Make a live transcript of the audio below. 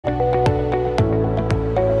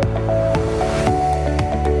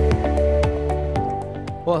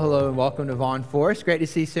welcome to Vaughn Forest. Great to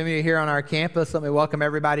see some of you here on our campus. Let me welcome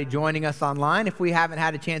everybody joining us online. If we haven't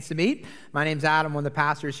had a chance to meet, my name's Adam, one of the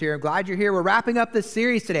pastors here. I'm glad you're here. We're wrapping up this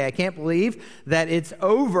series today. I can't believe that it's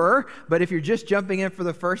over, but if you're just jumping in for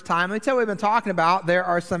the first time, let me tell you what we've been talking about. There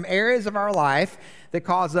are some areas of our life that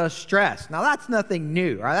cause us stress. Now, that's nothing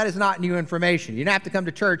new, right? That is not new information. You don't have to come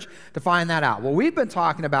to church to find that out. What we've been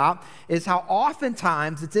talking about is how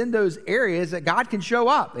oftentimes it's in those areas that God can show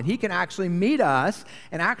up, and He can actually meet us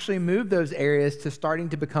and actually move those areas to starting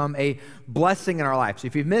to become a blessing in our life. So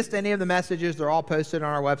if you've missed any of the messages, they're all posted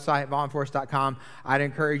on our website, vaughnforest.com. I'd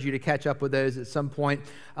encourage you to catch up with those at some point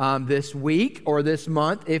this week or this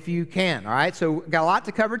month if you can, all right? So got a lot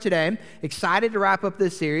to cover today. Excited to wrap up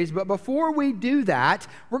this series, but before we do that,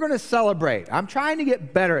 we're going to celebrate. I'm trying to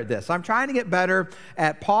get better at this. I'm trying to get better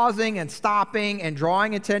at pausing and stopping and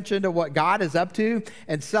drawing attention to what God is up to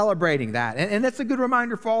and celebrating that. And that's a good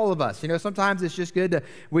reminder for all of us. You know, sometimes it's just good to,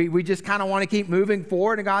 we just kind of want to keep moving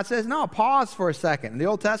forward, and God says, no, pause for a second. In the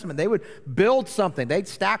Old Testament, they would build something. They'd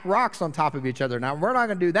stack rocks on top of each other. Now, we're not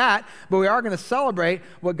going to do that, but we are going to celebrate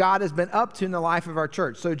what God has been up to in the life of our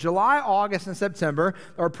church. So July, August, and September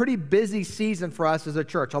are a pretty busy season for us as a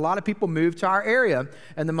church. A lot of people move to our area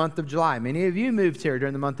in the month of July. Many of you moved here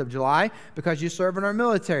during the month of July because you serve in our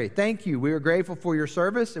military. Thank you. We are grateful for your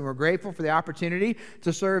service, and we're grateful for the opportunity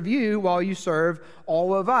to serve you while you serve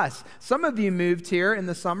all of us. Some of you moved here in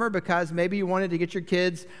the summer because maybe you wanted to get your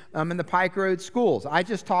kids in the Pike Road schools. I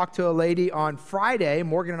just talked to a lady on Friday.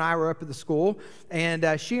 Morgan and I were up at the school,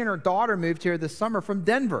 and she and her daughter moved here this summer from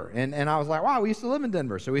Denver. And I was like, wow, we used to live in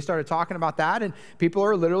Denver. So we started talking about that, and people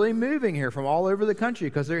are literally moving here from all over the country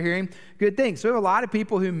because they're hearing good things. So we have a lot of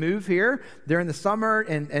people who move here during the summer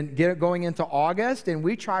and get going into August, and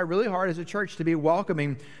we try really hard as a church to be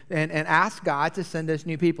welcoming and ask God to send us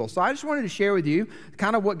new people. So I just wanted to share with you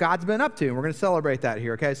kind of what God's been up to, and we're going to celebrate that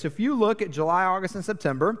here, okay? So if you look at July, August, and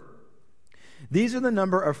September, these are the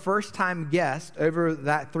number of first-time guests over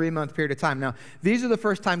that 3-month period of time. Now, these are the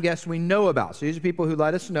first-time guests we know about. So these are people who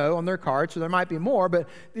let us know on their cards, so there might be more, but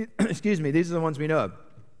excuse me, these are the ones we know of.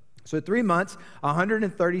 So 3 months,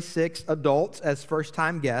 136 adults as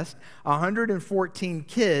first-time guests, 114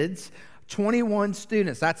 kids, 21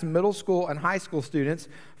 students, that's middle school and high school students,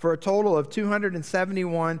 for a total of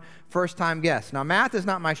 271 first-time guests. Now, math is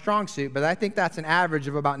not my strong suit, but I think that's an average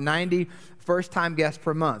of about 90 first-time guests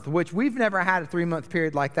per month, which we've never had a 3-month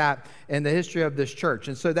period like that in the history of this church.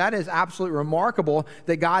 And so that is absolutely remarkable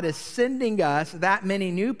that God is sending us that many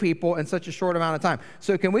new people in such a short amount of time.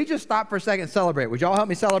 So can we just stop for a second and celebrate? Would y'all help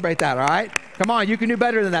me celebrate that, all right? Come on, you can do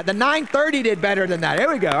better than that. The 9:30 did better than that.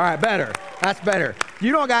 Here we go. All right, better. That's better.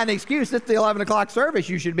 You don't got an excuse. It's the 11 o'clock service.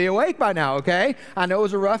 You should be awake by now, okay? I know it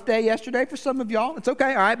was a rough day yesterday for some of y'all. It's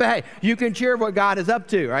okay, all right? But hey, you can cheer what God is up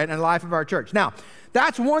to, right, in the life of our church. Now,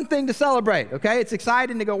 that's one thing to celebrate, okay? It's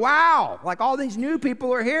exciting to go, wow, like all these new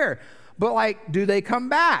people are here. But like, do they come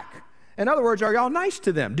back? In other words, are y'all nice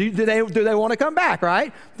to them? Do they want to come back,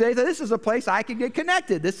 right? This is a place I can get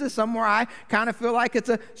connected. This is somewhere I kind of feel like it's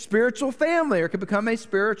a spiritual family or could become a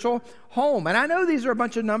spiritual home. And I know these are a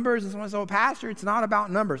bunch of numbers, and someone says, well, Pastor, it's not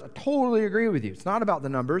about numbers. I totally agree with you. It's not about the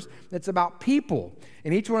numbers. It's about people.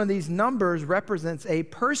 And each one of these numbers represents a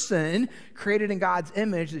person created in God's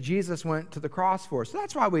image that Jesus went to the cross for. So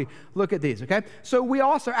that's why we look at these, okay? So we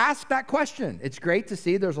also ask that question. It's great to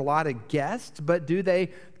see there's a lot of guests, but do they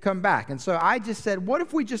come back? And so I just said, what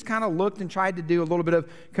if we just kind of looked and tried to do a little bit of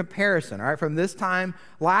comparison, all right, from this time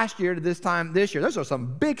last year to this time this year. Those are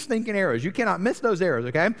some big stinking arrows. You cannot miss those arrows,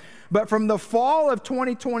 okay? But from the fall of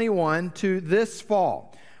 2021 to this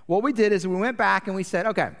fall, what we did is we went back and we said,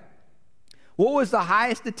 okay, what was the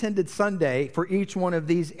highest attended Sunday for each one of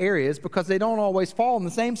these areas? Because they don't always fall on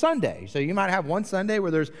the same Sunday. So you might have one Sunday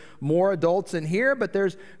where there's more adults in here, but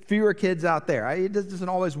there's fewer kids out there. It doesn't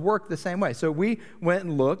always work the same way. So we went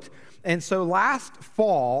and looked. And so last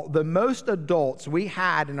fall, the most adults we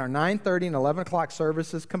had in our 9:30 and 11 o'clock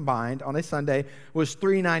services combined on a Sunday was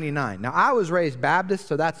 399. Now, I was raised Baptist,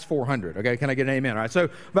 so that's 400. Okay, can I get an amen? All right, so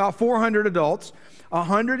about 400 adults,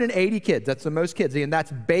 180 kids. That's the most kids. And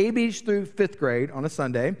that's babies through 5th grade on a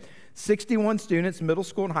Sunday. 61 students, middle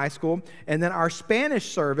school and high school, and then our Spanish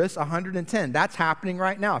service, 110. That's happening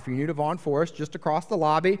right now. If you're new to Vaughn Forest, just across the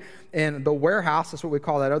lobby in the warehouse, that's what we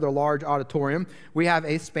call that other large auditorium, we have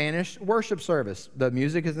a Spanish worship service. The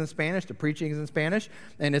music is in Spanish, the preaching is in Spanish,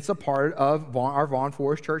 and it's a part of our Vaughn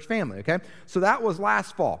Forest church family, okay? So that was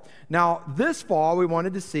last fall. Now, this fall, we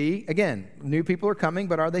wanted to see, again, new people are coming,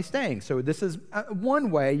 but are they staying? So this is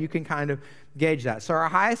one way you can kind of gauge that. So our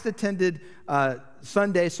highest attended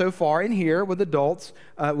Sunday so far in here with adults,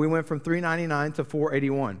 we went from 399 to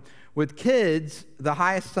 481. With kids, the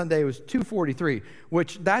highest Sunday was 243,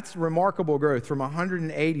 which that's remarkable growth from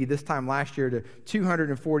 180 this time last year to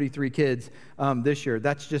 243 kids this year.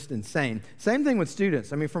 That's just insane. Same thing with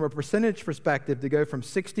students. I mean, from a percentage perspective, to go from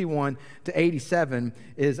 61 to 87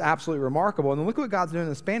 is absolutely remarkable. And then look what God's doing in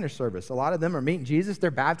the Spanish service. A lot of them are meeting Jesus.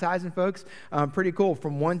 They're baptizing folks. Pretty cool,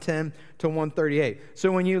 from 110 to 138.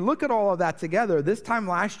 So when you look at all of that together, this time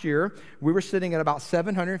last year, we were sitting at about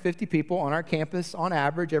 750 people on our campus on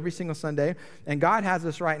average every single Sunday. And God has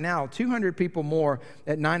us right now 200 people more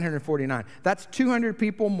at 949. That's 200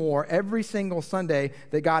 people more every single Sunday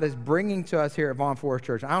that God is bringing to us here at Vaughn Forest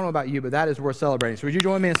Church. I don't know about you, but that is worth celebrating. So would you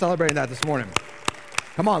join me in celebrating that this morning?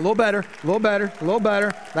 Come on, a little better, a little better, a little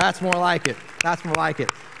better. That's more like it. That's more like it.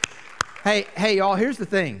 Hey, y'all, here's the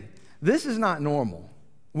thing. This is not normal.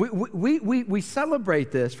 We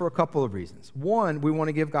celebrate this for a couple of reasons. One, we want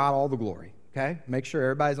to give God all the glory, okay? Make sure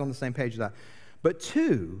everybody's on the same page with that. But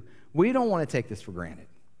two, we don't want to take this for granted.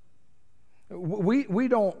 We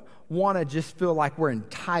don't want to just feel like we're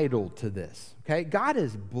entitled to this, okay? God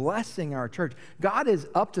is blessing our church. God is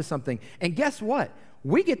up to something. And guess what?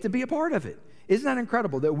 We get to be a part of it. Isn't that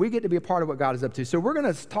incredible that we get to be a part of what God is up to? So we're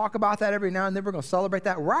going to talk about that every now and then. We're going to celebrate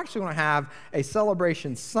that. We're actually going to have a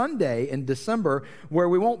celebration Sunday in December where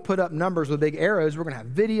we won't put up numbers with big arrows. We're going to have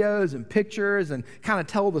videos and pictures and kind of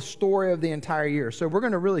tell the story of the entire year. So we're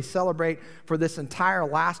going to really celebrate for this entire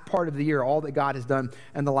last part of the year all that God has done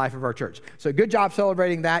in the life of our church. So good job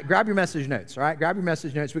celebrating that. Grab your message notes, all right? Grab your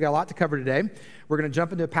message notes. We got a lot to cover today. We're going to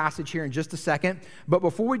jump into a passage here in just a second. But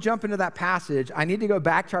before we jump into that passage, I need to go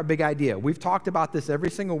back to our big idea. We've talked about this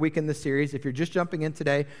every single week in this series. If you're just jumping in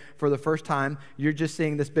today for the first time, you're just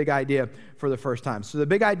seeing this big idea for the first time. So the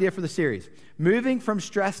big idea for the series, moving from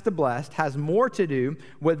stressed to blessed, has more to do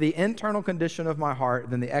with the internal condition of my heart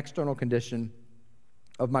than the external condition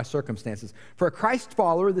of my circumstances. For a Christ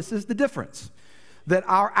follower, this is the difference. That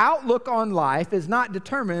our outlook on life is not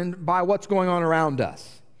determined by what's going on around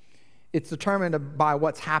us. It's determined by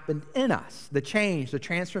what's happened in us, the change, the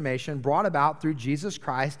transformation brought about through Jesus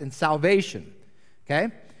Christ and salvation,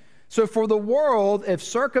 okay? So for the world, if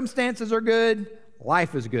circumstances are good,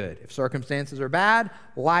 life is good. If circumstances are bad,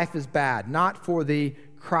 life is bad, not for the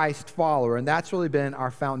Christ follower. And that's really been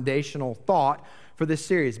our foundational thought for this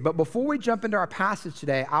series. But before we jump into our passage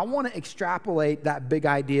today, I want to extrapolate that big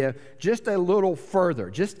idea just a little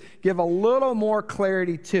further, just give a little more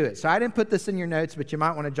clarity to it. So I didn't put this in your notes, but you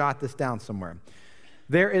might want to jot this down somewhere.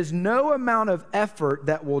 There is no amount of effort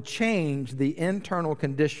that will change the internal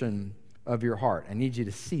condition of your heart. I need you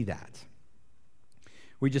to see that.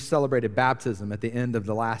 We just celebrated baptism at the end of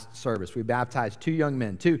the last service. We baptized 2 young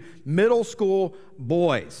men, 2 middle school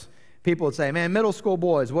boys. People would say, man, middle school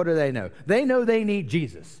boys, what do they know? They know they need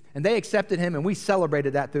Jesus. And they accepted him, and we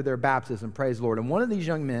celebrated that through their baptism, praise the Lord. And one of these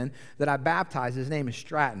young men that I baptized, his name is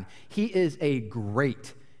Stratton. He is a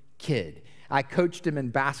great kid. I coached him in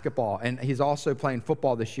basketball, and he's also playing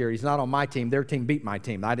football this year. He's not on my team. Their team beat my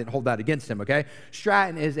team. I didn't hold that against him, okay?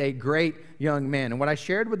 Stratton is a great young man. And what I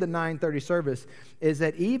shared with the 9:30 service is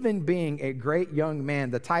that even being a great young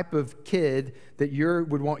man, the type of kid that you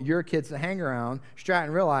would want your kids to hang around,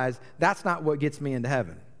 Stratton realized that's not what gets me into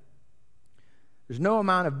heaven. There's no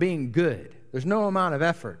amount of being good. There's no amount of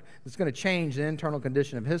effort that's going to change the internal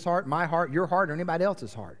condition of his heart, my heart, your heart, or anybody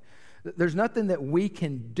else's heart. There's nothing that we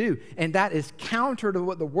can do, and that is counter to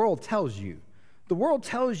what the world tells you. The world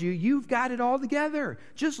tells you you've got it all together.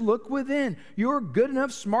 Just look within. You're good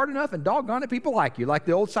enough, smart enough, and doggone it, people like you, like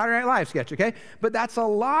the old Saturday Night Live sketch, okay? But that's a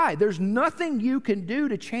lie. There's nothing you can do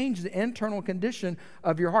to change the internal condition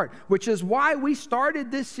of your heart, which is why we started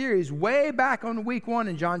this series way back on week 1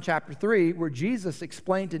 in John chapter 3, where Jesus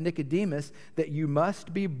explained to Nicodemus that you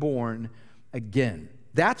must be born again.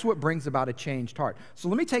 That's what brings about a changed heart. So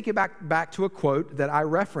let me take you back to a quote that I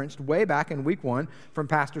referenced way back in week 1 from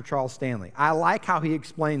Pastor Charles Stanley. I like how he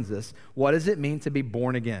explains this. What does it mean to be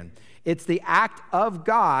born again? It's the act of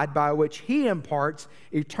God by which he imparts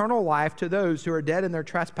eternal life to those who are dead in their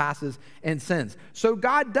trespasses and sins. So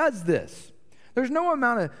God does this. There's no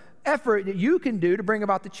amount of effort that you can do to bring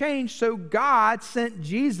about the change, so God sent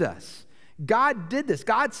Jesus. God did this.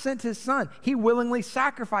 God sent his son. He willingly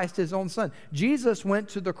sacrificed his own son. Jesus went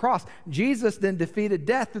to the cross. Jesus then defeated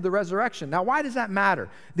death through the resurrection. Now, why does that matter?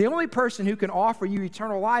 The only person who can offer you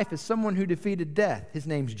eternal life is someone who defeated death. His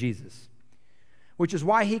name's Jesus. which is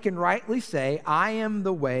why he can rightly say, I am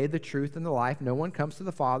the way, the truth, and the life. No one comes to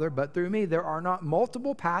the Father but through me. There are not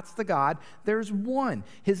multiple paths to God. There's one.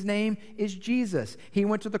 His name is Jesus. He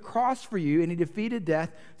went to the cross for you, and he defeated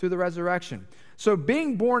death through the resurrection. So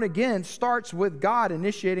being born again starts with God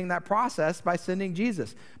initiating that process by sending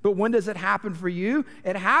Jesus. But when does it happen for you?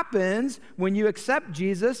 It happens when you accept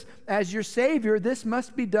Jesus as your Savior. This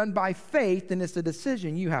must be done by faith, and it's a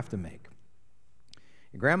decision you have to make.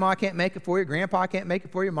 Your grandma can't make it for you. Grandpa can't make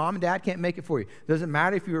it for you. Mom and dad can't make it for you. Doesn't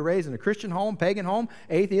matter if you were raised in a Christian home, pagan home,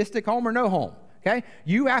 atheistic home, or no home. Okay?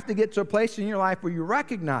 You have to get to a place in your life where you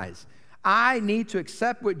recognize, I need to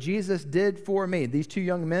accept what Jesus did for me. These two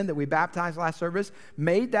young men that we baptized last service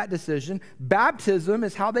made that decision. Baptism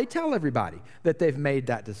is how they tell everybody that they've made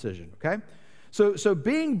that decision. Okay? So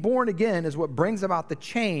being born again is what brings about the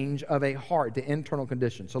change of a heart, the internal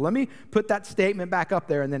condition. So let me put that statement back up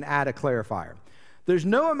there and then add a clarifier. There's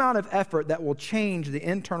no amount of effort that will change the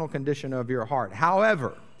internal condition of your heart.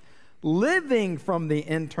 However, living from the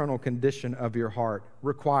internal condition of your heart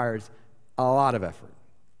requires a lot of effort.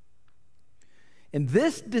 And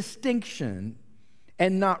this distinction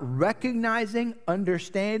and not recognizing,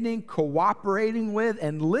 understanding, cooperating with,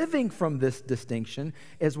 and living from this distinction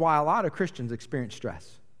is why a lot of Christians experience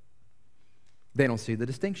stress. They don't see the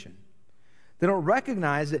distinction. They don't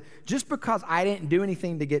recognize that just because I didn't do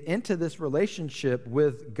anything to get into this relationship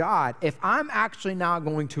with God, if I'm actually now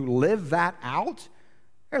going to live that out,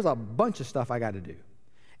 there's a bunch of stuff I got to do.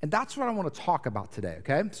 And that's what I want to talk about today,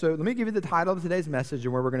 okay? So let me give you the title of today's message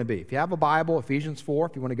and where we're going to be. If you have a Bible, Ephesians 4,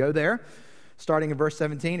 if you want to go there, starting in verse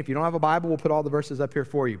 17. If you don't have a Bible, we'll put all the verses up here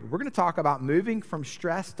for you. But we're going to talk about moving from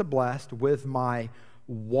stressed to blessed with my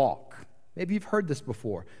walk. Maybe you've heard this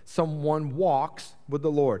before. Someone walks with the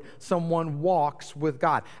Lord. Someone walks with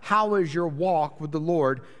God. How is your walk with the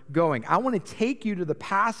Lord going? I want to take you to the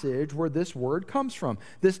passage where this word comes from,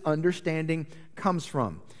 this understanding comes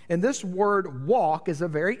from. And this word walk is a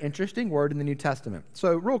very interesting word in the New Testament.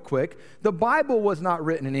 So real quick, the Bible was not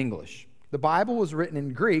written in English. The Bible was written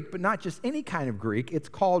in Greek, but not just any kind of Greek. It's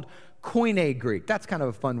called Koine Greek. That's kind of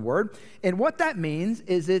a fun word. And what that means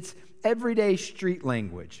is it's everyday street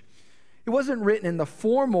language. It wasn't written in the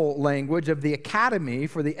formal language of the academy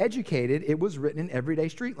for the educated. It was written in everyday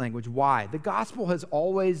street language. Why? The gospel has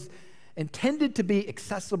always intended to be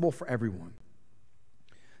accessible for everyone.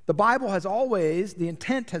 The Bible has always, the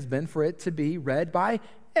intent has been for it to be read by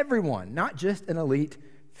everyone, not just an elite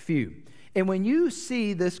few. And when you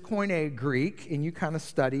see this Koine Greek and you kind of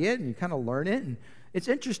study it and you kind of learn it, and it's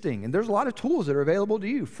interesting. And there's a lot of tools that are available to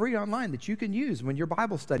you free online that you can use when your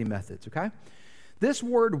Bible study methods, okay? This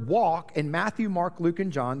word walk in Matthew, Mark, Luke,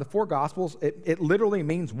 and John, the four Gospels, it literally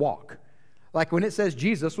means walk. Like when it says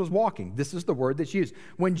Jesus was walking, this is the word that's used.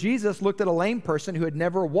 When Jesus looked at a lame person who had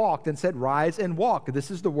never walked and said, rise and walk,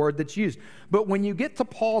 this is the word that's used. But when you get to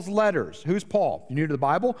Paul's letters, who's Paul? You're new to the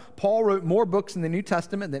Bible? Paul wrote more books in the New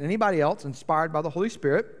Testament than anybody else, inspired by the Holy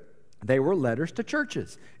Spirit. They were letters to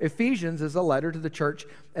churches. Ephesians is a letter to the church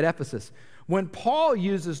at Ephesus. When Paul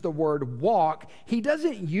uses the word walk, he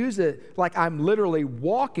doesn't use it like I'm literally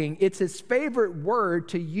walking. It's his favorite word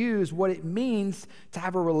to use what it means to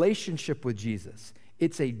have a relationship with Jesus.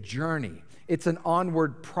 It's a journey. It's an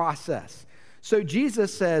onward process. So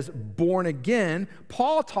Jesus says, born again.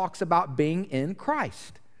 Paul talks about being in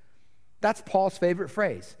Christ. That's Paul's favorite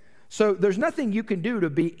phrase. So there's nothing you can do to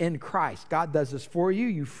be in Christ. God does this for you.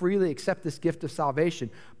 You freely accept this gift of salvation.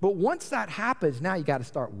 But once that happens, now you got to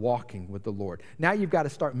start walking with the Lord. Now you've got to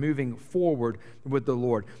start moving forward with the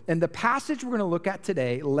Lord. And the passage we're going to look at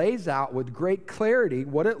today lays out with great clarity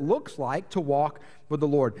what it looks like to walk with the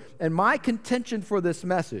Lord. And my contention for this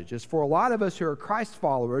message is for a lot of us who are Christ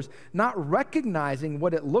followers, not recognizing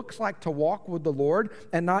what it looks like to walk with the Lord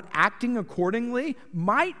and not acting accordingly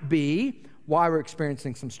might be why we're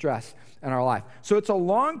experiencing some stress in our life. So it's a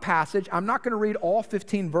long passage. I'm not going to read all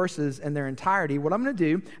 15 verses in their entirety. What I'm going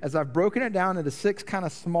to do is I've broken it down into 6 kind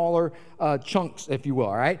of smaller chunks, if you will,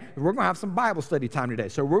 all right? We're going to have some Bible study time today.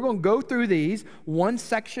 So we're going to go through these one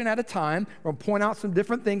section at a time. We're going to point out some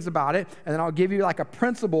different things about it, and then I'll give you like a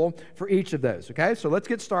principle for each of those, okay? So let's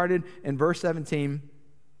get started in verse 17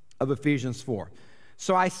 of Ephesians 4.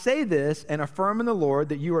 So I say this and affirm in the Lord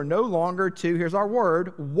that you are no longer to, here's our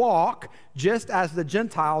word, walk, just as the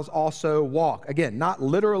Gentiles also walk. Again, not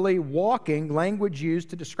literally walking, language used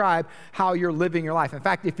to describe how you're living your life. In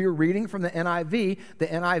fact, if you're reading from the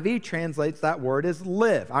NIV translates that word as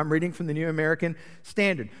live. I'm reading from the New American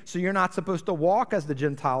Standard. So you're not supposed to walk as the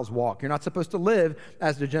Gentiles walk. You're not supposed to live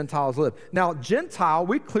as the Gentiles live. Now, Gentile,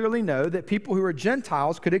 we clearly know that people who are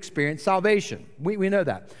Gentiles could experience salvation. We know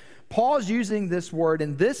that. Paul's using this word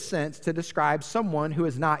in this sense to describe someone who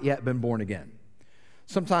has not yet been born again.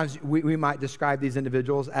 Sometimes we might describe these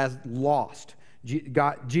individuals as lost.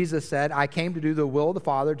 Jesus said, I came to do the will of the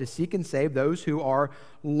Father, to seek and save those who are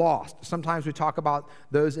lost. Sometimes we talk about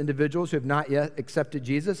those individuals who have not yet accepted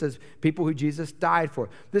Jesus as people who Jesus died for.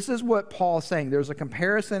 This is what Paul's saying. There's a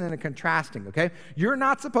comparison and a contrasting, okay? You're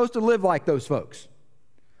not supposed to live like those folks.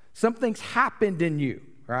 Something's happened in you,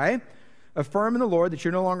 right? Affirm in the Lord that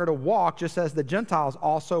you're no longer to walk just as the Gentiles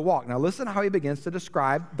also walk. Now listen how he begins to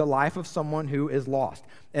describe the life of someone who is lost.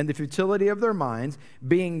 And the futility of their minds,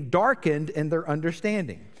 being darkened in their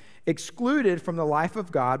understanding, excluded from the life of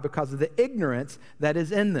God because of the ignorance that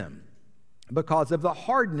is in them, because of the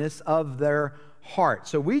hardness of their heart.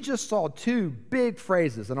 So we just saw two big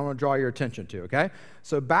phrases that I want to draw your attention to, okay?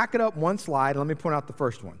 So back it up one slide, and let me point out the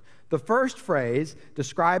first one. The first phrase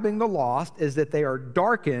describing the lost is that they are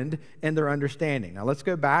darkened in their understanding. Now let's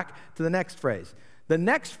go back to the next phrase. The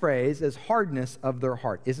next phrase is hardness of their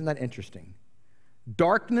heart. Isn't that interesting?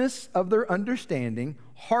 Darkness of their understanding,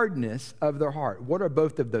 hardness of their heart. What are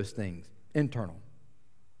both of those things? Internal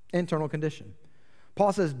condition.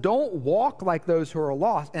 Paul says, don't walk like those who are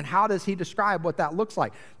lost. And how does he describe what that looks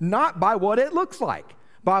like? Not by what it looks like,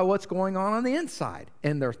 by what's going on the inside,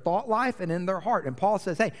 in their thought life and in their heart. And Paul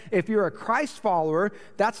says, hey, if you're a Christ follower,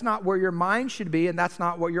 that's not where your mind should be, and that's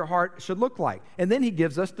not what your heart should look like. And then he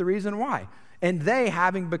gives us the reason why. And they,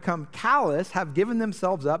 having become callous, have given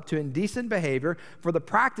themselves up to indecent behavior for the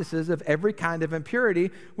practices of every kind of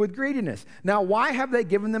impurity with greediness. Now, why have they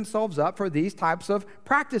given themselves up for these types of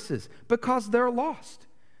practices? Because they're lost.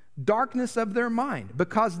 Darkness of their mind,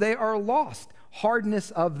 because they are lost.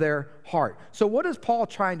 Hardness of their heart. So what is Paul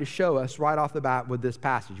trying to show us right off the bat with this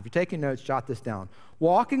passage? If you're taking notes, jot this down.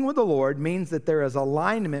 Walking with the Lord means that there is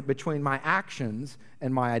alignment between my actions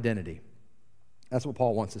and my identity. That's what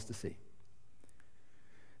Paul wants us to see.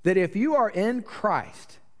 That if you are in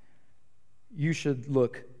Christ, you should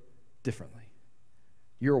look differently.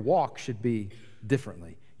 Your walk should be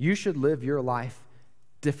differently. You should live your life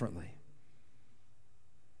differently.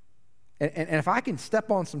 And if I can step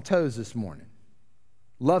on some toes this morning,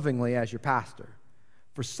 lovingly as your pastor,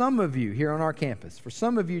 for some of you here on our campus, for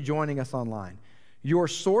some of you joining us online, your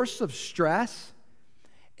source of stress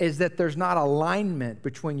is that there's not alignment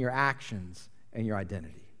between your actions and your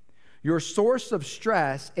identity. Your source of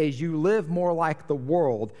stress is you live more like the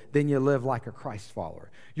world than you live like a Christ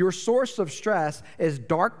follower. Your source of stress is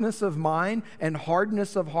darkness of mind and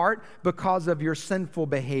hardness of heart because of your sinful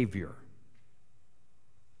behavior.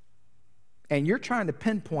 And you're trying to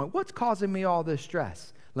pinpoint, what's causing me all this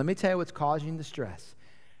stress? Let me tell you what's causing the stress.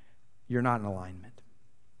 You're not in alignment.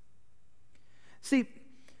 See,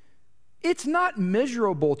 it's not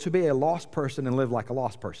miserable to be a lost person and live like a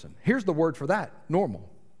lost person. Here's the word for that, normal.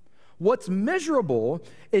 What's miserable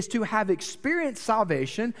is to have experienced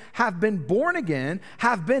salvation, have been born again,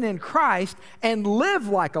 have been in Christ, and live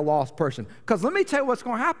like a lost person. Because let me tell you what's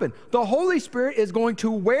going to happen. The Holy Spirit is going to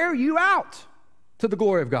wear you out to the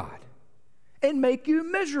glory of God and make you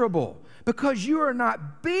miserable because you are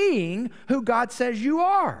not being who God says you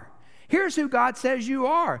are. Here's who God says you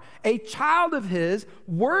are, a child of His,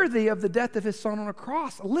 worthy of the death of His Son on a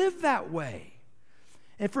cross. Live that way.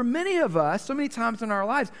 And for many of us, so many times in our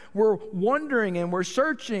lives, we're wondering and we're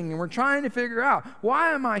searching and we're trying to figure out,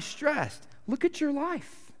 why am I stressed? Look at your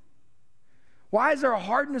life. Why is there a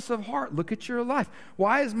hardness of heart? Look at your life.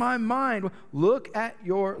 Why is my mind? Look at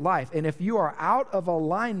your life. And if you are out of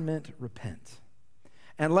alignment, repent.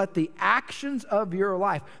 And let the actions of your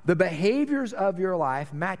life, the behaviors of your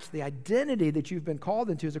life, match the identity that you've been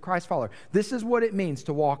called into as a Christ follower. This is what it means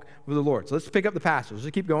to walk with the Lord. So let's pick up the passage.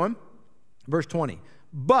 Let's keep going. Verse 20.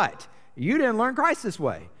 But you didn't learn Christ this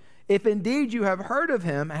way. If indeed you have heard of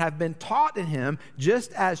Him and have been taught in Him,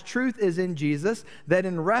 just as truth is in Jesus, that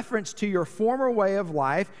in reference to your former way of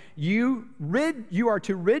life, you are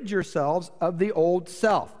to rid yourselves of the old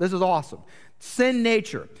self. This is awesome. Sin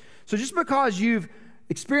nature. So just because you've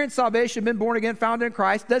experienced salvation, been born again, found in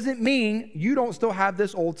Christ, doesn't mean you don't still have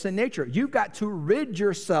this old sin nature. You've got to rid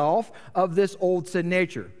yourself of this old sin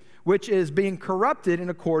nature, which is being corrupted in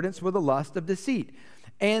accordance with the lust of deceit.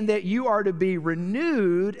 And that you are to be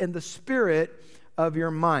renewed in the spirit of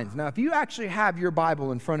your minds. Now, if you actually have your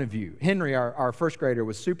Bible in front of you, Henry, our first grader,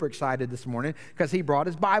 was super excited this morning because he brought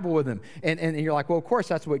his Bible with him. And you're like, well, of course,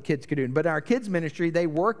 that's what kids could do. But in our kids ministry, they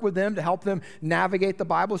work with them to help them navigate the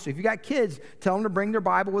Bible. So if you got kids, tell them to bring their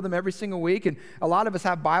Bible with them every single week. And a lot of us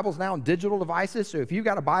have Bibles now on digital devices. So if you've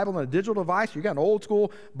got a Bible on a digital device, you've got an old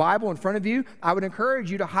school Bible in front of you, I would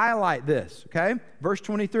encourage you to highlight this, okay? Verse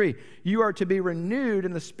 23, you are to be renewed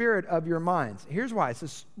in the spirit of your minds. Here's why.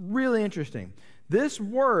 It's really interesting. This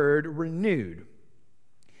word, renewed,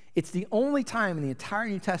 it's the only time in the entire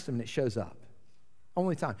New Testament it shows up.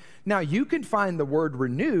 Only time. Now, you can find the word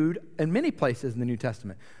renewed in many places in the New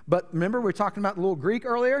Testament. But remember, we were talking about the little Greek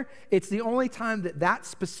earlier? It's the only time that that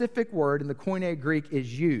specific word in the Koine Greek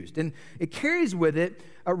is used. And it carries with it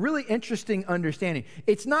a really interesting understanding.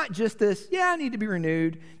 It's not just this, I need to be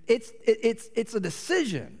renewed. It's a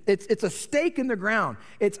decision. It's a stake in the ground.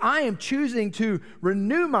 I am choosing to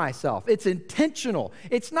renew myself. It's intentional.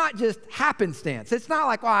 It's not just happenstance. It's not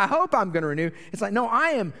like, I hope I'm going to renew. It's like, no,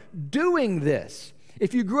 I am doing this.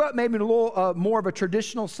 If you grew up maybe in a little more of a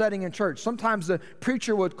traditional setting in church, sometimes the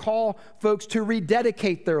preacher would call folks to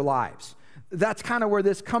rededicate their lives. That's kind of where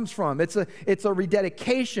this comes from. It's a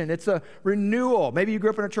rededication. It's a renewal. Maybe you grew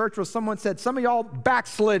up in a church where someone said, some of y'all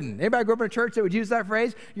backslidden. Anybody grew up in a church that would use that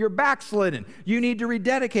phrase? You're backslidden. You need to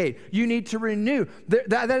rededicate. You need to renew.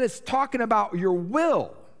 That is talking about your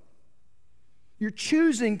will. You're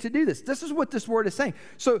choosing to do this. This is what this word is saying.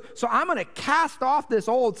 So I'm going to cast off this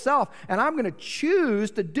old self, and I'm going to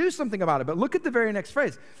choose to do something about it. But look at the very next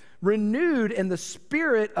phrase. Renewed in the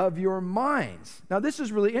spirit of your minds. Now, this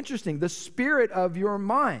is really interesting. The spirit of your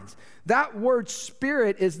minds. That word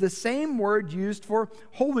spirit is the same word used for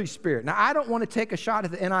Holy Spirit. Now, I don't want to take a shot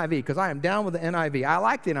at the NIV because I am down with the NIV. I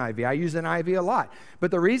like the NIV. I use the NIV a lot.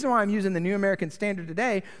 But the reason why I'm using the New American Standard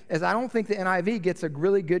today is I don't think the NIV gets a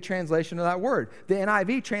really good translation of that word. The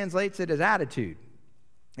NIV translates it as attitude.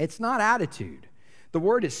 It's not attitude. The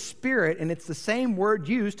word is spirit, and it's the same word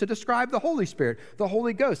used to describe the Holy Spirit, the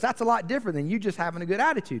Holy Ghost. That's a lot different than you just having a good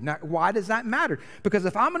attitude. Now, why does that matter? Because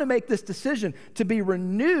if I'm going to make this decision to be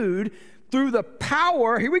renewed through the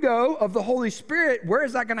power, here we go, of the Holy Spirit, where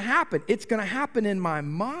is that going to happen? It's going to happen in my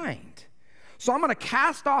mind. So I'm going to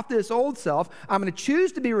cast off this old self. I'm going to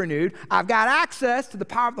choose to be renewed. I've got access to the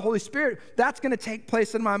power of the Holy Spirit. That's going to take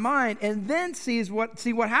place in my mind, and then see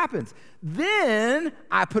what happens. Then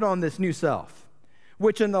I put on this new self,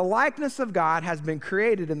 which in the likeness of God has been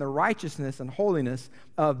created in the righteousness and holiness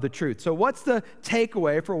of the truth. So what's the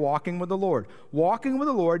takeaway for walking with the Lord? Walking with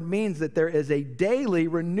the Lord means that there is a daily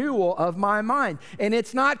renewal of my mind. And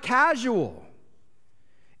it's not casual.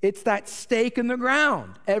 It's that stake in the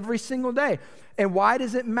ground every single day. And why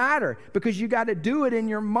does it matter? Because you got to do it in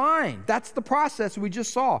your mind. That's the process we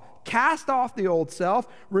just saw. Cast off the old self,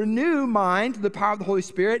 renew mind to the power of the Holy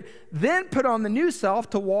Spirit, then put on the new self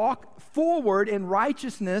to walk forward in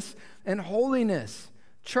righteousness and holiness.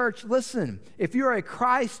 Church, listen, if you're a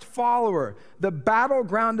Christ follower, the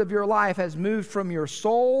battleground of your life has moved from your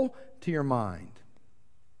soul to your mind.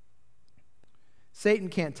 Satan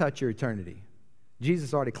can't touch your eternity.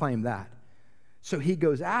 Jesus already claimed that. So he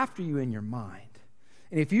goes after you in your mind.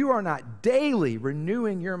 And if you are not daily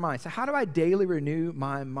renewing your mind, so how do I daily renew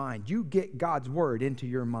my mind? You get God's word into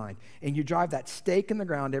your mind, and you drive that stake in the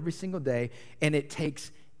ground every single day, and it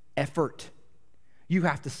takes effort. You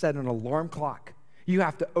have to set an alarm clock. You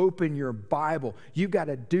have to open your Bible. You've got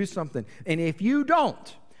to do something. And if you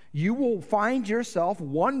don't, you will find yourself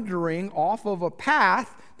wandering off of a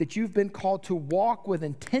path that you've been called to walk with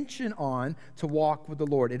intention on, to walk with the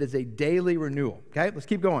Lord. It is a daily renewal. Okay, let's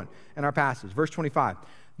keep going in our passage. Verse 25.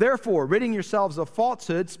 Therefore, ridding yourselves of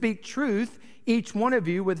falsehood, speak truth, each one of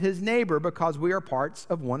you with his neighbor, because we are parts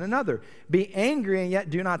of one another. Be angry and yet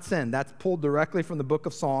do not sin. That's pulled directly from the book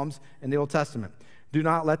of Psalms in the Old Testament. Do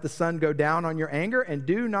not let the sun go down on your anger, and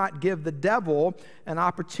do not give the devil an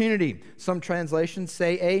opportunity. Some translations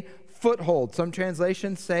say a foothold. Some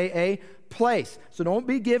translations say a place. So don't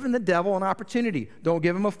be giving the devil an opportunity. Don't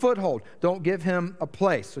give him a foothold. Don't give him a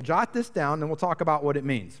place. So jot this down, and we'll talk about what it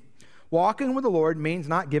means. Walking with the Lord means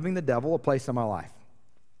not giving the devil a place in my life.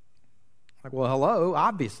 Like, well, hello,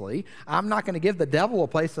 obviously. I'm not going to give the devil a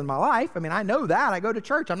place in my life. I mean, I know that. I go to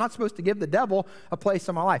church. I'm not supposed to give the devil a place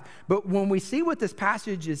in my life. But when we see what this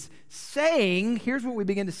passage is saying, here's what we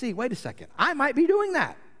begin to see. Wait a second. I might be doing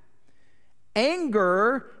that.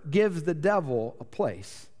 Anger gives the devil a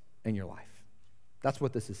place in your life. That's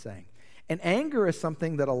what this is saying. And anger is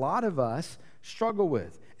something that a lot of us struggle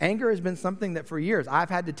with. Anger has been something that for years I've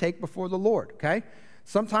had to take before the Lord, okay?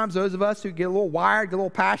 Sometimes those of us who get a little wired, get a little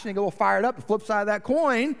passionate, get a little fired up, the flip side of that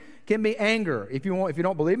coin can be anger. If you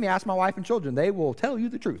don't believe me, ask my wife and children. They will tell you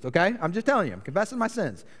the truth, okay? I'm just telling you. I'm confessing my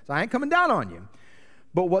sins. So I ain't coming down on you.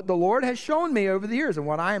 But what the Lord has shown me over the years, and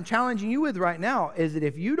what I am challenging you with right now, is that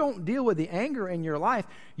if you don't deal with the anger in your life,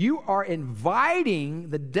 you are inviting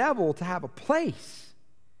the devil to have a place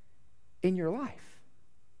in your life.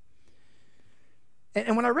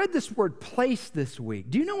 And when I read this word place this week,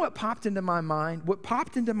 do you know what popped into my mind? What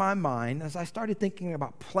popped into my mind as I started thinking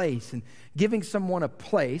about place and giving someone a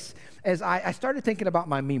place, as I started thinking about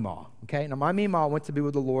my Meemaw, okay? Now, my Meemaw went to be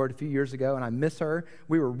with the Lord a few years ago, and I miss her.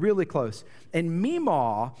 We were really close. And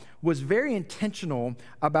Meemaw was very intentional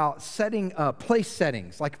about setting place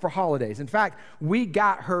settings, like for holidays. In fact, we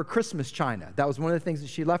got her Christmas china. That was one of the things that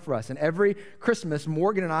she left for us. And every Christmas,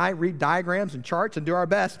 Morgan and I read diagrams and charts and do our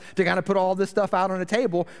best to kind of put all this stuff out on the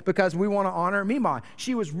table because we want to honor Meemaw.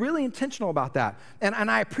 She was really intentional about that. And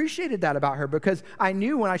I appreciated that about her because I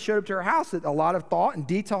knew when I showed up to her house that a lot of thought and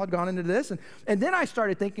detail had gone into this. And then I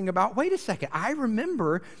started thinking about, wait a second, I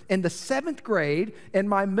remember in the 7th grade in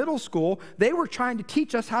my middle school, they were trying to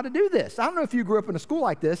teach us how to do this. I don't know if you grew up in a school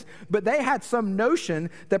like this, but they had some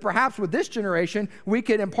notion that perhaps with this generation, we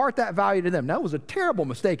could impart that value to them. That was a terrible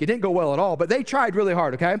mistake. It didn't go well at all, but they tried really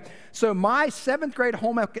hard, okay? So my 7th grade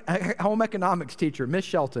home economics teacher, Miss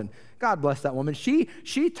Shelton, God bless that woman, she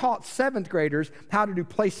taught 7th graders how to do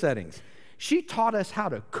place settings. She taught us how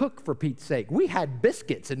to cook, for Pete's sake. We had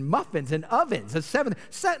biscuits and muffins and ovens and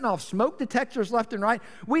setting off smoke detectors left and right.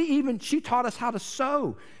 She taught us how to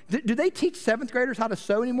sew. Do they teach 7th graders how to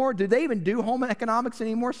sew anymore? Do they even do home economics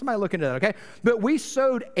anymore? Somebody look into that, okay? But we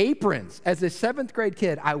sewed aprons as a 7th grade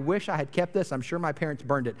kid. I wish I had kept this. I'm sure my parents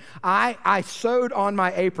burned it. I sewed on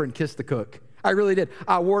my apron, Kiss the Cook. I really did.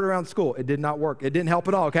 I wore it around school. It did not work. It didn't help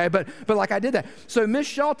at all, okay? But like I did that. So Miss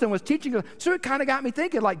Shelton was teaching us. So it kind of got me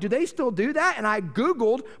thinking, like, do they still do that? And I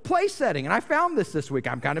Googled place setting, and I found this week.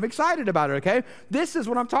 I'm kind of excited about it, okay? This is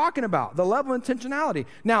what I'm talking about, the level of intentionality.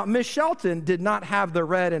 Now, Miss Shelton did not have the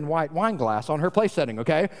red and white wine glass on her place setting,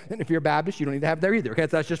 okay? And if you're a Baptist, you don't need to have there either, okay?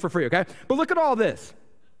 So that's just for free, okay? But look at all this.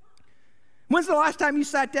 When's the last time you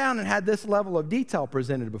sat down and had this level of detail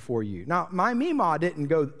presented before you? Now, my Meemaw didn't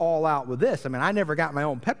go all out with this. I mean, I never got my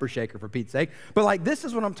own pepper shaker, for Pete's sake. But, like, this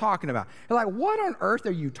is what I'm talking about. You're like, what on earth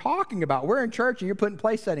are you talking about? We're in church, and you're putting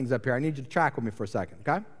place settings up here. I need you to track with me for a second,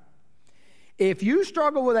 okay? If you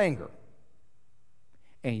struggle with anger,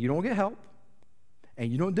 and you don't get help,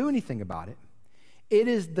 and you don't do anything about it, it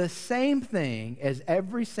is the same thing as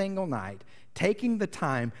every single night taking the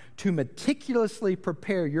time to meticulously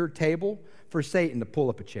prepare your table for Satan to pull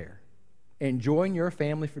up a chair and join your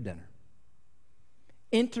family for dinner.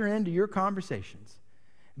 Enter into your conversations.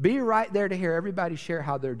 Be right there to hear everybody share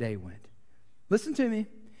how their day went. Listen to me.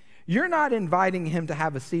 You're not inviting him to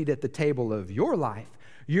have a seat at the table of your life.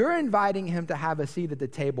 You're inviting him to have a seat at the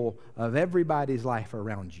table of everybody's life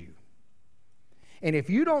around you. And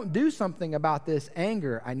if you don't do something about this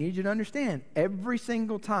anger, I need you to understand, every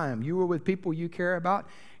single time you are with people you care about,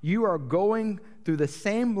 you are going through the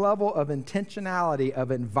same level of intentionality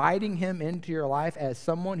of inviting him into your life as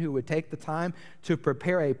someone who would take the time to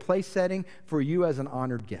prepare a place setting for you as an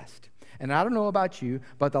honored guest. And I don't know about you,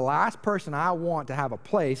 but the last person I want to have a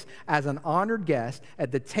place as an honored guest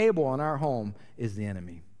at the table in our home is the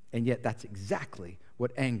enemy. And yet that's exactly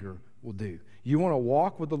what anger will do. You want to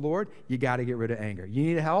walk with the Lord, you got to get rid of anger. You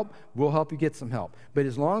need help, we'll help you get some help. But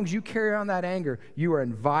as long as you carry on that anger, you are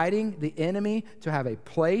inviting the enemy to have a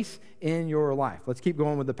place in your life. Let's keep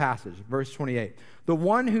going with the passage. Verse 28. The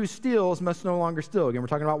one who steals must no longer steal. Again, we're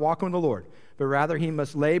talking about walking with the Lord. But rather he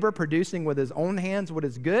must labor, producing with his own hands what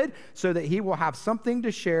is good, so that he will have something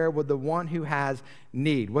to share with the one who has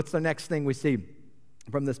need. What's the next thing we see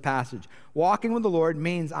from this passage? Walking with the Lord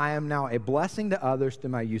means I am now a blessing to others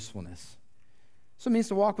through my usefulness. So it means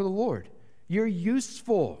to walk with the Lord. You're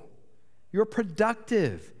useful. You're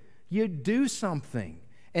productive. You do something.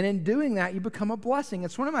 And in doing that, you become a blessing.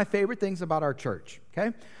 It's one of my favorite things about our church,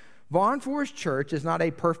 okay? Vaughn Forest Church is not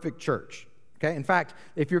a perfect church, okay? In fact,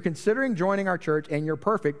 if you're considering joining our church and you're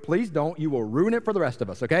perfect, please don't. You will ruin it for the rest of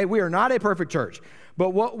us, okay? We are not a perfect church.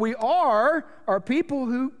 But what we are people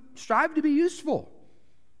who strive to be useful.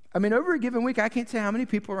 I mean, over a given week, I can't say how many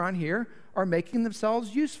people around here are making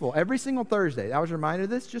themselves useful. Every single Thursday, I was reminded of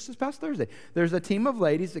this just this past Thursday. There's a team of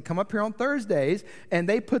ladies that come up here on Thursdays, and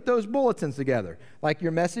they put those bulletins together, like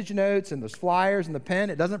your message notes and those flyers and the pen.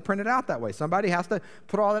 It doesn't print it out that way. Somebody has to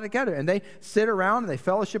put all that together, and they sit around and they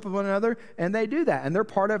fellowship with one another, and they do that, and they're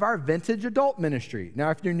part of our Vintage Adult Ministry.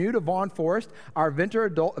 Now, if you're new to Vaughn Forest, our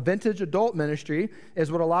Vintage Adult Ministry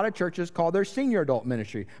is what a lot of churches call their Senior Adult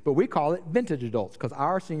Ministry, but we call it Vintage Adults because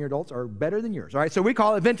our senior adults are better than yours, all right? So we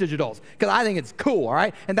call it Vintage Adults because I think it's cool, all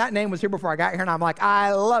right? And that name was here before I got here, and I'm like,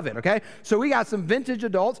 I love it, okay? So we got some vintage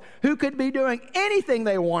adults who could be doing anything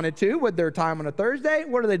they wanted to with their time on a Thursday.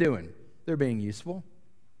 What are they doing? They're being useful.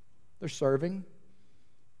 They're serving.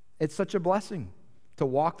 It's such a blessing to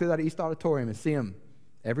walk through that East Auditorium and see them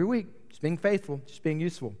every week, just being faithful, just being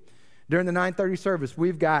useful. During the 9:30 service,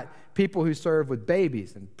 we've got people who serve with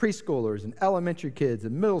babies and preschoolers and elementary kids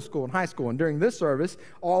and middle school and high school. And during this service,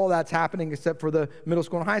 all of that's happening except for the middle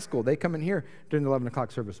school and high school. They come in here during the 11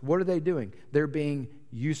 o'clock service. What are they doing? They're being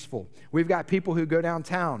useful. We've got people who go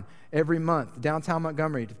downtown every month, downtown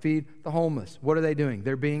Montgomery, to feed the homeless. What are they doing?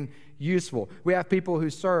 They're being useful. We have people who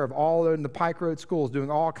serve all in the Pike Road schools,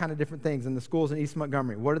 doing all kind of different things in the schools in East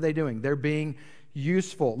Montgomery. What are they doing? They're being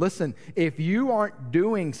useful. Listen, if you aren't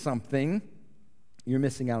doing something, you're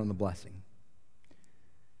missing out on the blessing.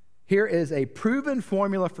 Here is a proven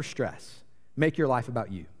formula for stress. Make your life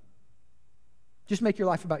about you. Just make your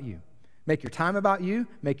life about you. Make your time about you.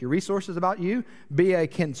 Make your resources about you. Be a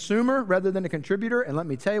consumer rather than a contributor, and let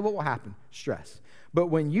me tell you what will happen. Stress. But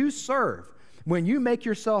when you serve, when you make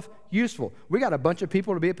yourself useful, we got a bunch of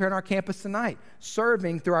people to be up here on our campus tonight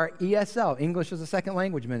serving through our ESL, English as a Second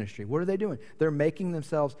Language Ministry. What are they doing? They're making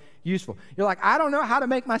themselves useful. You're like, I don't know how to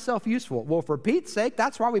make myself useful. Well, for Pete's sake,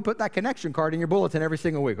 that's why we put that connection card in your bulletin every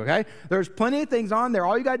single week, okay? There's plenty of things on there.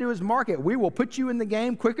 All you got to do is mark it. We will put you in the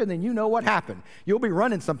game quicker than you know what happened. You'll be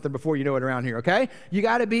running something before you know it around here, okay? You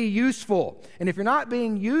got to be useful. And if you're not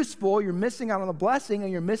being useful, you're missing out on the blessing,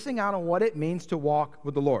 and you're missing out on what it means to walk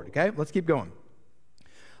with the Lord, okay? Let's keep going.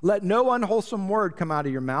 Let no unwholesome word come out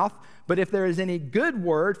of your mouth, but if there is any good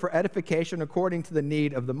word for edification according to the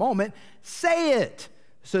need of the moment, say it,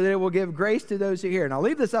 so that it will give grace to those who hear. And I'll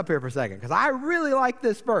leave this up here for a second, because I really like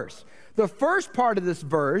this verse. The first part of this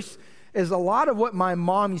verse is a lot of what my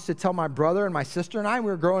mom used to tell my brother and my sister and I when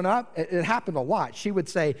we were growing up. It happened a lot. She would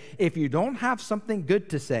say, if you don't have something good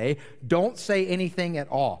to say, don't say anything at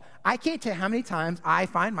all. I can't tell you how many times I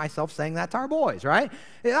find myself saying that to our boys, right?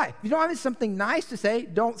 If you don't have something nice to say,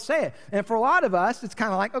 don't say it. And for a lot of us, it's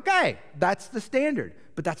kind of like, okay, that's the standard.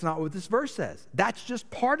 But that's not what this verse says. That's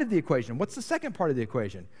just part of the equation. What's the second part of the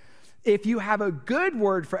equation? If you have a good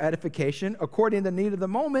word for edification according to the need of the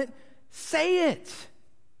moment, say it.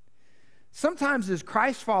 Sometimes as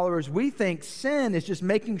Christ followers, we think sin is just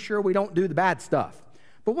making sure we don't do the bad stuff.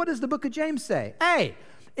 But what does the book of James say? Hey,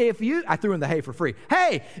 I threw in the hey for free.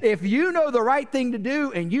 Hey, if you know the right thing to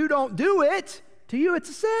do and you don't do it, to you it's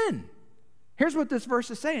a sin. Here's what this verse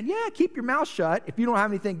is saying. Yeah, keep your mouth shut if you don't have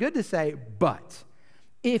anything good to say, but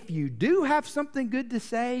if you do have something good to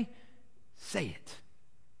say, say it.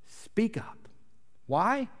 Speak up.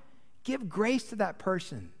 Why? Give grace to that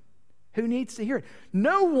person who needs to hear it.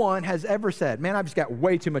 No one has ever said, man, I've just got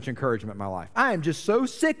way too much encouragement in my life. I am just so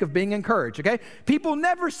sick of being encouraged, okay? People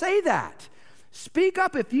never say that. Speak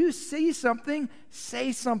up. If you see something,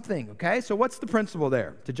 say something, okay? So what's the principle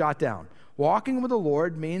there to jot down? Walking with the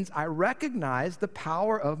Lord means I recognize the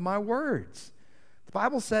power of my words. The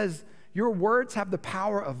Bible says your words have the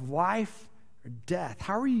power of life or death.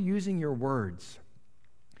 How are you using your words?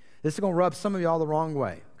 This is going to rub some of y'all the wrong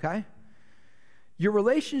way, okay? Your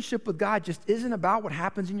relationship with God just isn't about what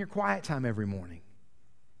happens in your quiet time every morning.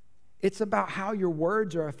 It's about how your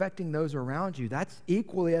words are affecting those around you. That's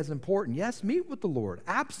equally as important. Yes, meet with the Lord,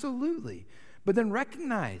 absolutely. But then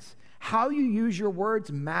recognize how you use your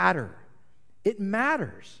words matter. It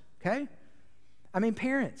matters, okay? I mean,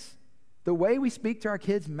 parents, the way we speak to our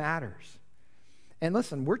kids matters. And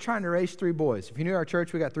listen, we're trying to raise 3 boys. If you knew our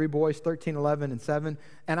church, we got 3 boys, 13, 11, and 7.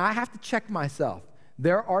 And I have to check myself.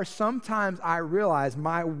 There are sometimes I realize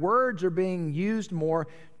my words are being used more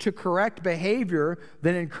to correct behavior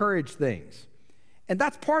than encourage things. And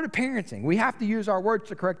that's part of parenting. We have to use our words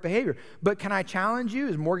to correct behavior. But can I challenge you,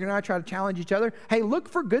 as Morgan and I try to challenge each other, hey, look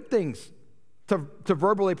for good things to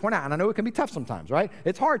verbally point out. And I know it can be tough sometimes, right?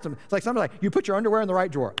 It's hard. It's like somebody's like, you put your underwear in the right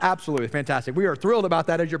drawer. Absolutely fantastic. We are thrilled about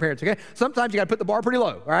that as your parents, okay? Sometimes you got to put the bar pretty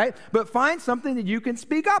low, all right? But find something that you can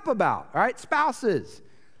speak up about, all right? Spouses.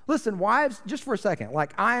 Listen, wives, just for a second,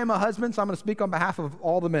 like I am a husband, so I'm going to speak on behalf of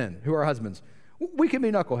all the men who are husbands. We can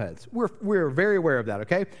be knuckleheads. We're very aware of that,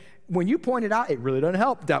 okay? When you point it out, it really doesn't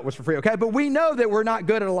help. That was for free, okay? But we know that we're not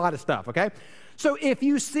good at a lot of stuff, okay? So if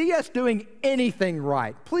you see us doing anything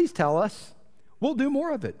right, please tell us. We'll do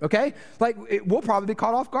more of it, okay? We'll probably be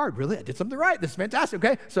caught off guard. Really, I did something right. This is fantastic,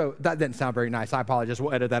 okay? So that didn't sound very nice. I apologize.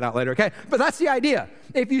 We'll edit that out later, okay? But that's the idea.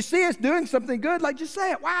 If you see us doing something good, just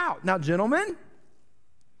say it. Wow. Now, gentlemen,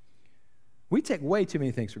 we take way too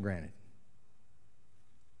many things for granted.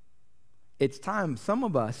 It's time some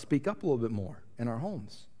of us speak up a little bit more in our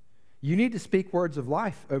homes. You need to speak words of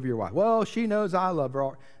life over your wife. Well, she knows I love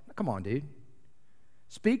her. Come on, dude.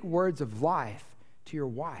 Speak words of life to your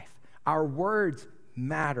wife. Our words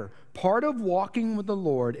matter. Part of walking with the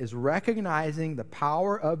Lord is recognizing the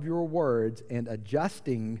power of your words and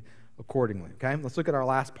adjusting accordingly, okay? Let's look at our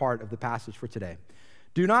last part of the passage for today.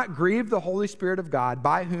 Do not grieve the Holy Spirit of God,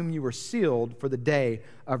 by whom you were sealed for the day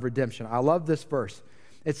of redemption. I love this verse.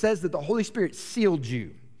 It says that the Holy Spirit sealed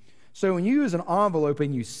you. So when you use an envelope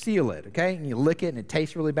and you seal it, okay, and you lick it and it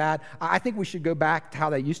tastes really bad, I think we should go back to how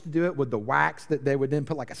they used to do it with the wax that they would then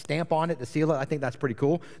put a stamp on it to seal it. I think that's pretty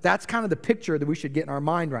cool. That's kind of the picture that we should get in our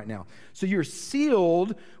mind right now. So you're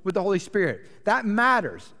sealed with the Holy Spirit. That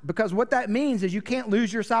matters because what that means is you can't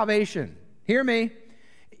lose your salvation. Hear me.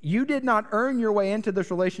 You did not earn your way into this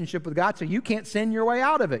relationship with God, so you can't sin your way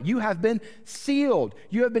out of it. You have been sealed.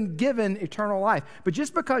 You have been given eternal life. But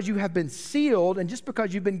just because you have been sealed and just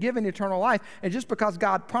because you've been given eternal life and just because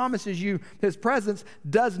God promises you his presence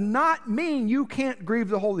does not mean you can't grieve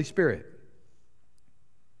the Holy Spirit.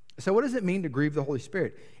 So what does it mean to grieve the Holy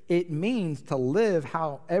Spirit? It means to live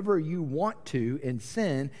however you want to in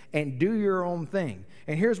sin and do your own thing.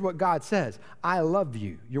 And here's what God says. I love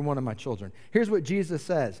you. You're one of my children. Here's what Jesus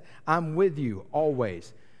says. I'm with you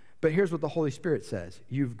always. But here's what the Holy Spirit says.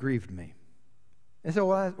 You've grieved me. And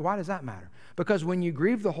so why does that matter? Because when you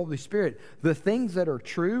grieve the Holy Spirit, the things that are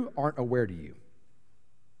true aren't aware to you.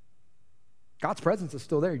 God's presence is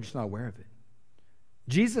still there. You're just not aware of it.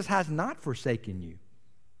 Jesus has not forsaken you.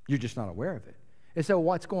 You're just not aware of it. And so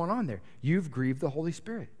what's going on there? You've grieved the Holy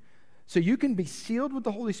Spirit. So you can be sealed with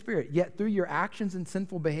the Holy Spirit, yet through your actions and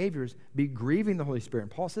sinful behaviors, be grieving the Holy Spirit.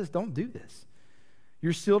 And Paul says, don't do this.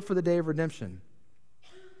 You're sealed for the day of redemption.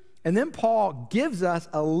 And then Paul gives us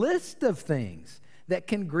a list of things that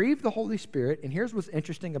can grieve the Holy Spirit. And here's what's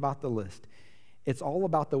interesting about the list. It's all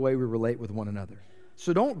about the way we relate with one another.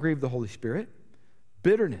 So don't grieve the Holy Spirit.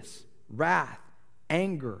 Bitterness, wrath,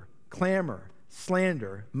 anger, clamor,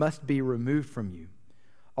 slander must be removed from you,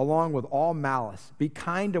 along with all malice. Be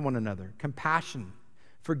kind to one another, compassionate,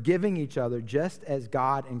 forgiving each other, just as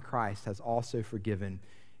God in Christ has also forgiven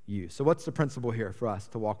you. So what's the principle here for us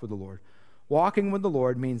to walk with the Lord? Walking with the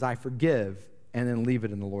Lord means I forgive and then leave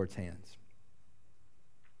it in the Lord's hands.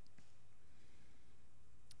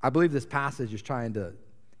 I believe this passage is trying to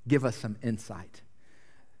give us some insight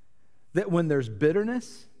that when there's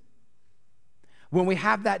bitterness, when we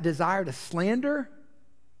have that desire to slander,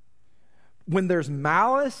 when there's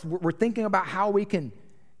malice, we're thinking about how we can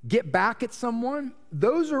get back at someone,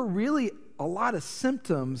 those are really a lot of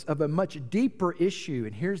symptoms of a much deeper issue.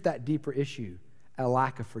 And here's that deeper issue, a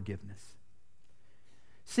lack of forgiveness.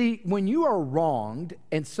 See, when you are wronged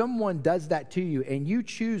and someone does that to you and you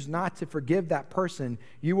choose not to forgive that person,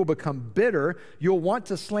 you will become bitter. You'll want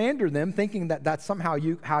to slander them, thinking that that's somehow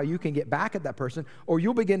how you can get back at that person, or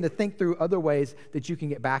you'll begin to think through other ways that you can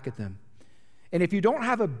get back at them. And if you don't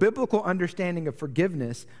have a biblical understanding of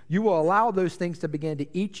forgiveness, you will allow those things to begin to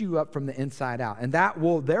eat you up from the inside out. And that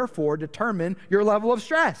will therefore determine your level of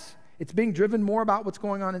stress. It's being driven more about what's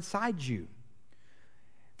going on inside you.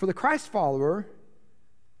 For the Christ follower,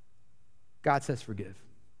 God says forgive.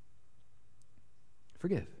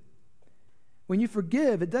 Forgive. When you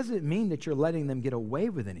forgive, it doesn't mean that you're letting them get away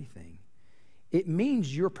with anything. It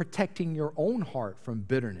means you're protecting your own heart from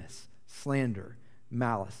bitterness, slander,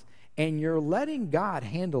 malice, and you're letting God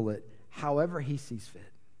handle it however he sees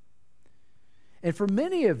fit. And for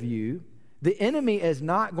many of you, the enemy is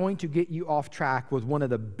not going to get you off track with one of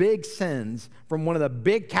the big sins from one of the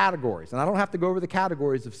big categories. And I don't have to go over the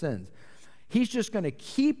categories of sins. He's just going to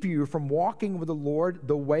keep you from walking with the Lord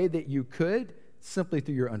the way that you could simply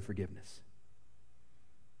through your unforgiveness.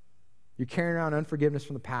 You're carrying around unforgiveness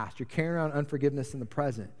from the past. You're carrying around unforgiveness in the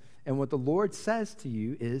present. And what the Lord says to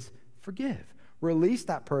you is forgive. Release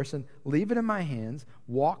that person. Leave it in my hands.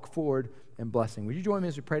 Walk forward and blessing. Would you join me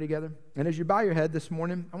as we pray together? And as you bow your head this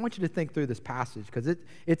morning, I want you to think through this passage because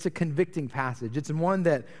it's a convicting passage. It's one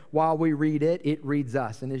that while we read it, it reads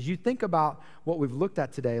us. And as you think about what we've looked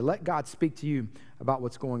at today, let God speak to you about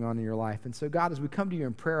what's going on in your life. And so God, as we come to you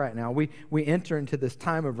in prayer right now, we enter into this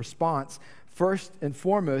time of response first and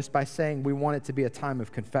foremost by saying we want it to be a time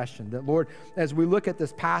of confession. That, Lord, as we look at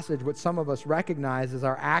this passage, what some of us recognize is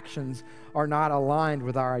our actions are not aligned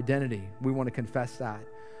with our identity. We want to confess that.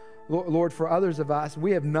 Lord, for others of us,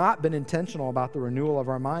 we have not been intentional about the renewal of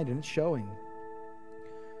our mind, and it's showing.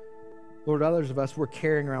 Lord, others of us, we're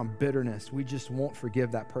carrying around bitterness. We just won't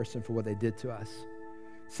forgive that person for what they did to us.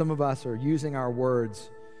 Some of us are using our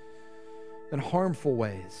words in harmful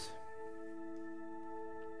ways.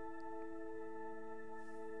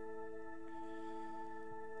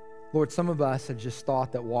 Lord, some of us have just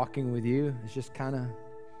thought that walking with you is just kind of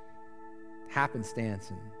happenstance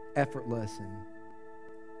and effortless.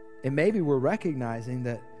 And maybe we're recognizing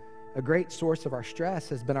that a great source of our stress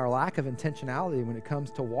has been our lack of intentionality when it comes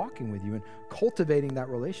to walking with you and cultivating that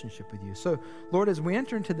relationship with you. So, Lord, as we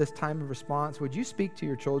enter into this time of response, would you speak to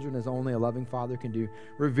your children as only a loving Father can do,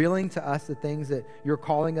 revealing to us the things that you're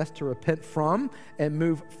calling us to repent from and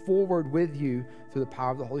move forward with you through the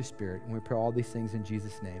power of the Holy Spirit. And we pray all these things in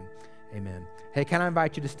Jesus' name. Amen. Hey, can I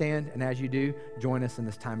invite you to stand? And as you do, join us in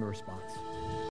this time of response.